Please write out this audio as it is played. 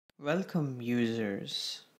Welcome,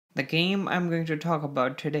 users. The game I'm going to talk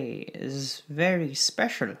about today is very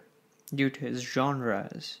special due to its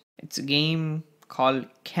genres. It's a game called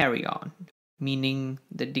Carrion, meaning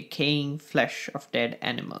the decaying flesh of dead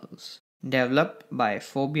animals. Developed by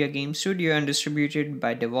Phobia Game Studio and distributed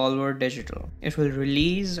by Devolver Digital. It will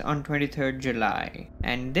release on 23rd July,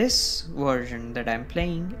 and this version that I'm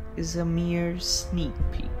playing is a mere sneak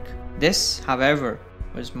peek. This, however,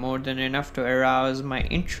 was more than enough to arouse my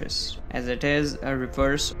interest, as it is a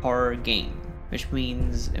reverse horror game, which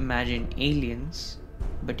means imagine aliens,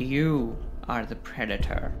 but you are the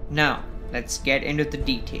predator. Now, let's get into the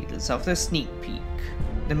details of the sneak peek.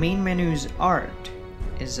 The main menu's art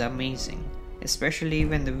is amazing, especially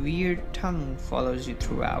when the weird tongue follows you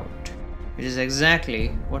throughout, which is exactly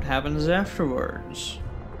what happens afterwards.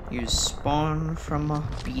 You spawn from a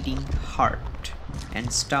beating heart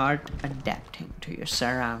and start adapting to your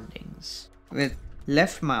surroundings. With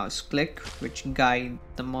left mouse click, which guides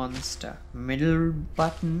the monster, middle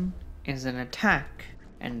button is an attack,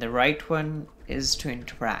 and the right one is to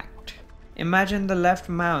interact. Imagine the left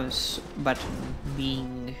mouse button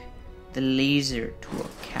being the laser to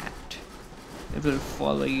a cat. It will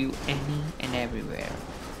follow you any and everywhere,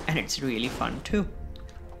 and it's really fun too.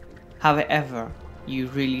 However, you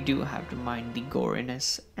really do have to mind the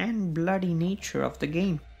goriness and bloody nature of the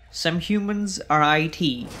game. Some humans are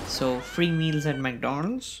IT, so free meals at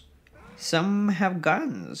McDonald's. Some have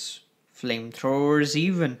guns, flamethrowers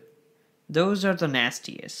even. Those are the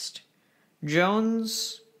nastiest.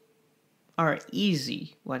 Drones are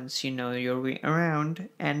easy once you know your way around,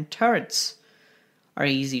 and turrets are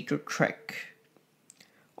easy to trick.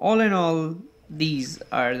 All in all, these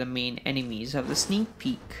are the main enemies of the sneak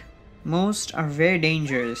peek. Most are very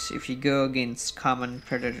dangerous if you go against common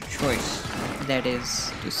predator choice, that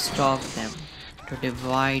is, to stalk them, to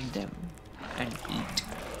divide them, and eat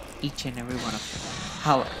each and every one of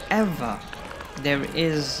them. However, there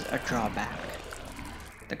is a drawback.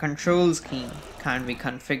 The control scheme can't be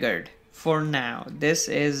configured. For now, this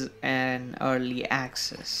is an early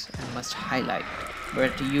access, I must highlight,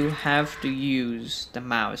 but you have to use the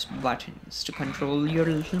mouse buttons to control your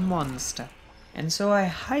little monster. And so I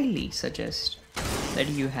highly suggest that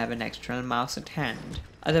you have an external mouse at hand,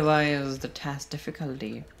 otherwise the task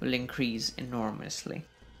difficulty will increase enormously.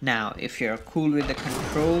 Now, if you're cool with the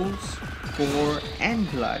controls, gore and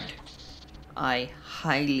blood, I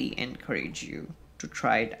highly encourage you to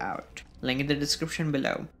try it out. Link in the description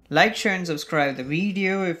below. Like, share and subscribe the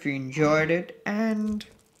video if you enjoyed it, and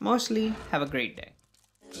mostly have a great day.